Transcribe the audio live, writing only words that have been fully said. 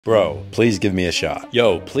Bro, please give me a shot.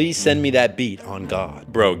 Yo, please send me that beat on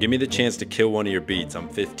God. Bro, give me the chance to kill one of your beats. I'm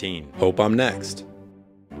 15. Hope I'm next.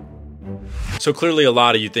 So clearly a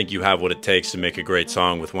lot of you think you have what it takes to make a great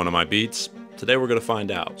song with one of my beats. Today we're gonna find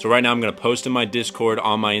out. So right now I'm gonna post in my Discord,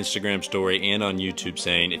 on my Instagram story, and on YouTube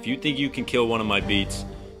saying, if you think you can kill one of my beats,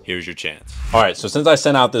 here's your chance. All right, so since I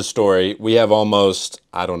sent out this story, we have almost,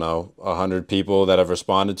 I don't know, 100 people that have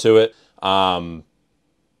responded to it.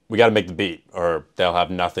 We gotta make the beat or they'll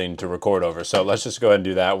have nothing to record over. So let's just go ahead and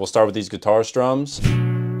do that. We'll start with these guitar strums.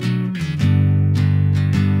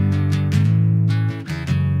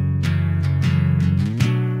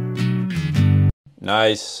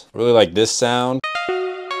 Nice. Really like this sound.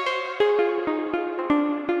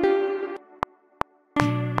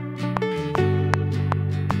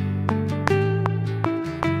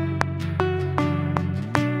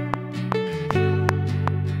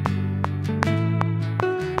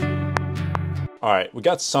 All right, we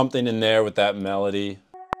got something in there with that melody.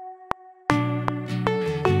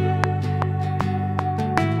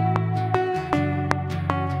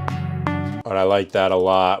 All right, I like that a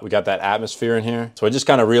lot. We got that atmosphere in here. So I just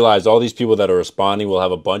kind of realized all these people that are responding will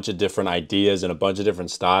have a bunch of different ideas and a bunch of different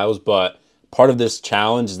styles, but part of this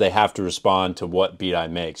challenge is they have to respond to what beat I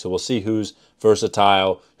make. So we'll see who's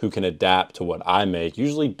versatile, who can adapt to what I make.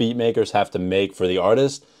 Usually beat makers have to make for the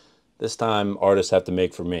artist. This time, artists have to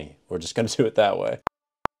make for me. We're just gonna do it that way.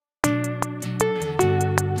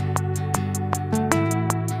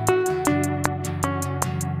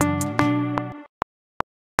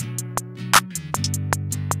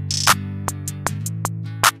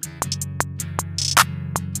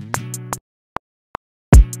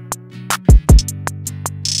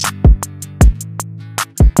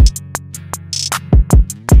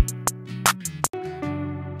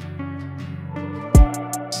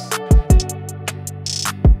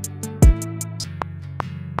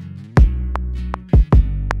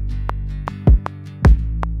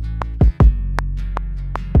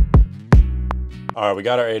 All right, we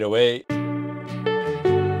got our 808.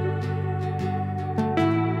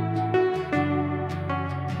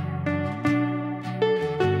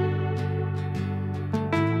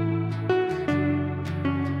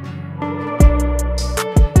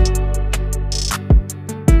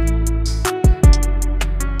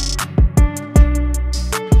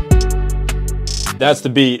 That's the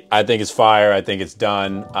beat. I think it's fire. I think it's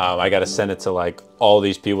done. I got to send it to like all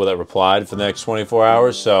these people that replied for the next 24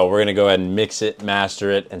 hours. So we're going to go ahead and mix it,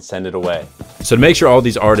 master it, and send it away. So to make sure all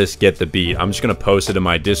these artists get the beat, I'm just going to post it in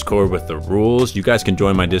my Discord with the rules. You guys can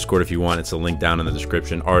join my Discord if you want. It's a link down in the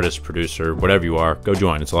description. Artist, producer, whatever you are, go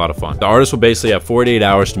join. It's a lot of fun. The artist will basically have 48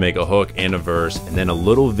 hours to make a hook and a verse, and then a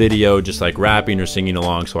little video just like rapping or singing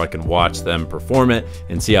along so I can watch them perform it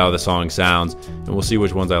and see how the song sounds, and we'll see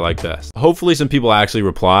which ones I like best. Hopefully some people actually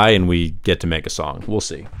reply and we get to make a song. We'll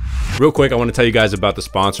see. Real quick, I want to tell you guys about the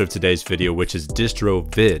sponsor of today's video, which is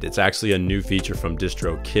DistroVid. It's actually a new feature from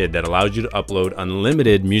DistroKid that allows you to upload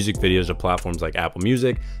unlimited music videos to platforms like Apple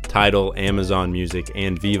Music, Tidal, Amazon Music,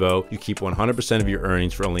 and Vivo. You keep 100% of your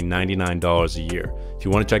earnings for only $99 a year. If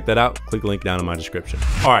you want to check that out, click the link down in my description.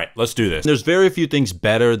 All right, let's do this. There's very few things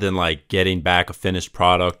better than like getting back a finished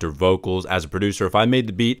product or vocals. As a producer, if I made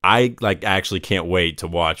the beat, I like actually can't wait to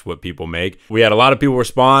watch what people make. We had a lot of people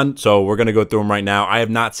respond, so we're gonna go through them right now. I have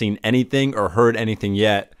not seen anything or heard anything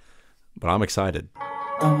yet, but I'm excited.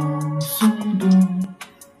 I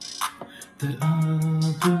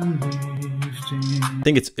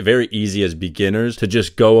think it's very easy as beginners to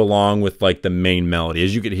just go along with like the main melody.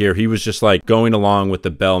 As you could hear, he was just like going along with the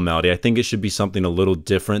bell melody. I think it should be something a little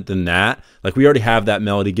different than that. Like we already have that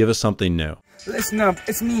melody, give us something new. Listen up,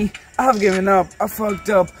 it's me, I've given up, I fucked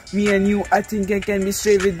up, me and you, I think I can be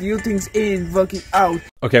straight with you, things ain't working out.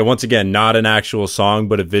 Okay, once again, not an actual song,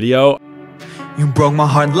 but a video. You broke my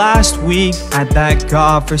heart last week at that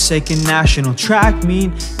godforsaken national track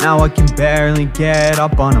meet. Now I can barely get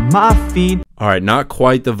up on my feet. All right, not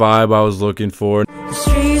quite the vibe I was looking for. The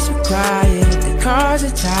streets are quiet, the cars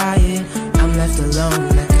are tired. I'm left alone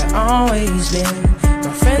like I always been.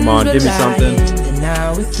 My friends Come on, give me something. They're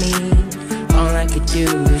now with me. All I could do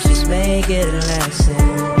is just make it a lesson.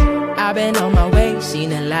 I've been on my way,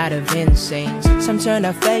 seen a lot of insanes. Some turn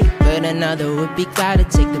out fake, but another would be glad to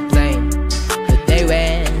take the blame. But they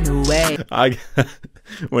ran away.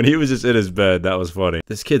 When he was just in his bed, that was funny.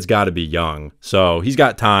 This kid's got to be young, so he's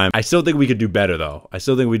got time. I still think we could do better, though. I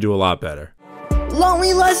still think we do a lot better.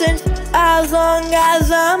 Lonely lessons, as long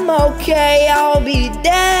as I'm okay, I'll be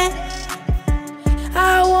there.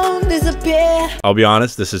 I won't disappear. I'll be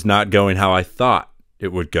honest, this is not going how I thought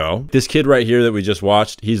it would go. This kid right here that we just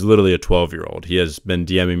watched, he's literally a 12-year-old. He has been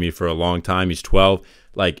DMing me for a long time. He's 12.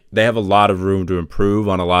 Like, they have a lot of room to improve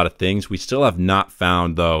on a lot of things. We still have not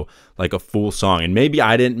found, though, like a full song. And maybe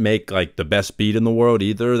I didn't make like the best beat in the world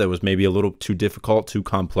either. That was maybe a little too difficult, too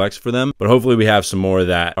complex for them. But hopefully we have some more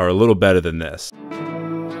that are a little better than this.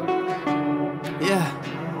 Yeah.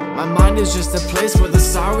 My mind is just a place where the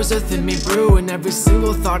sorrows within me brew, and every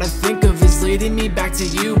single thought I think of is leading me back to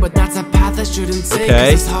you. But that's a path I shouldn't take,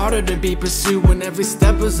 cause it's harder to be pursued when every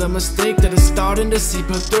step is a mistake that is starting to seep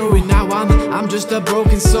through. And now I'm just a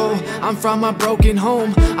broken soul, I'm from a broken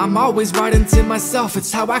home. I'm always writing to myself,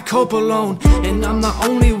 it's how I cope alone. And I'm the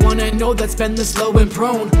only one I know that's been this low and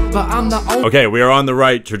prone, but I'm the only— Okay, we are on the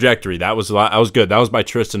right trajectory. That was good. That was by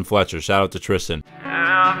Tristan Fletcher. Shout out to Tristan.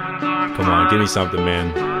 Come on, give me something,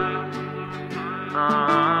 man.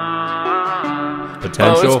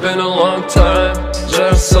 Potential. Oh, it's been a long time,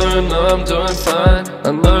 just so you know I'm doing fine.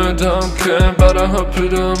 I know you don't care, but I hope you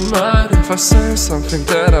don't mind if I say something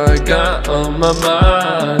that I got on my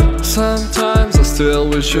mind. Sometimes I still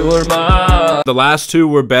wish you were mine. The last two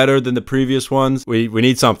were better than the previous ones. We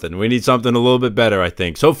need something. We need something a little bit better, I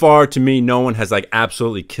think. So far, to me, no one has like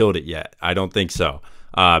absolutely killed it yet. I don't think so.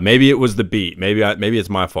 Maybe it was the beat. Maybe it's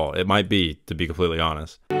my fault. It might be, to be completely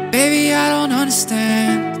honest. Baby, I don't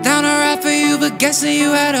understand. Down to rap for you, but guessing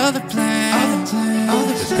you had other plans.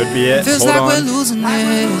 This could be it. Feels Hold like on. we're losing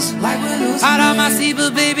this. Out of my seat,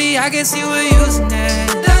 but baby, I guess you were using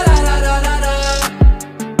it.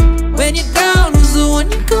 When you're down, who's the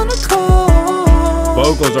one you're gonna call?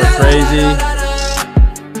 Vocals are crazy.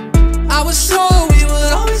 I was sure we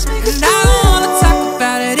would always make it. I don't wanna talk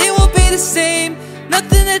about it. It won't be the same.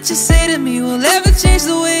 Nothing that you say to me will ever change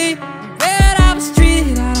the way that I was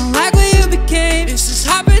treated. I don't like what you became. It's just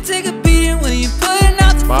hard to take a beating when you're putting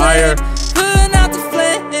out the fire. Putting out the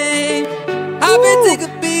flame. Hard to take a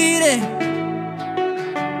beating.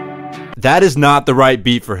 That is not the right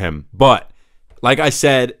beat for him. But like I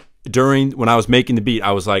said, when I was making the beat,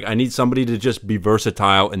 I was like, I need somebody to just be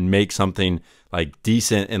versatile and make something like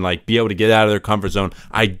decent and like be able to get out of their comfort zone.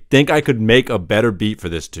 I think I could make a better beat for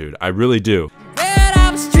this dude. I really do.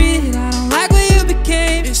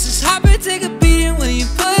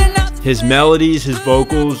 His melodies, his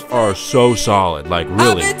vocals are so solid, like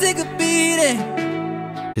really.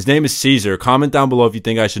 His name is Caesar. Comment down below if you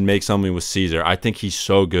think I should make something with Caesar. I think he's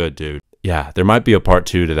so good, dude. Yeah, there might be a part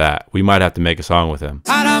 2 to that. We might have to make a song with him.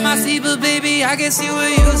 Out of my seat, but baby, I guess you were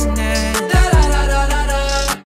using it.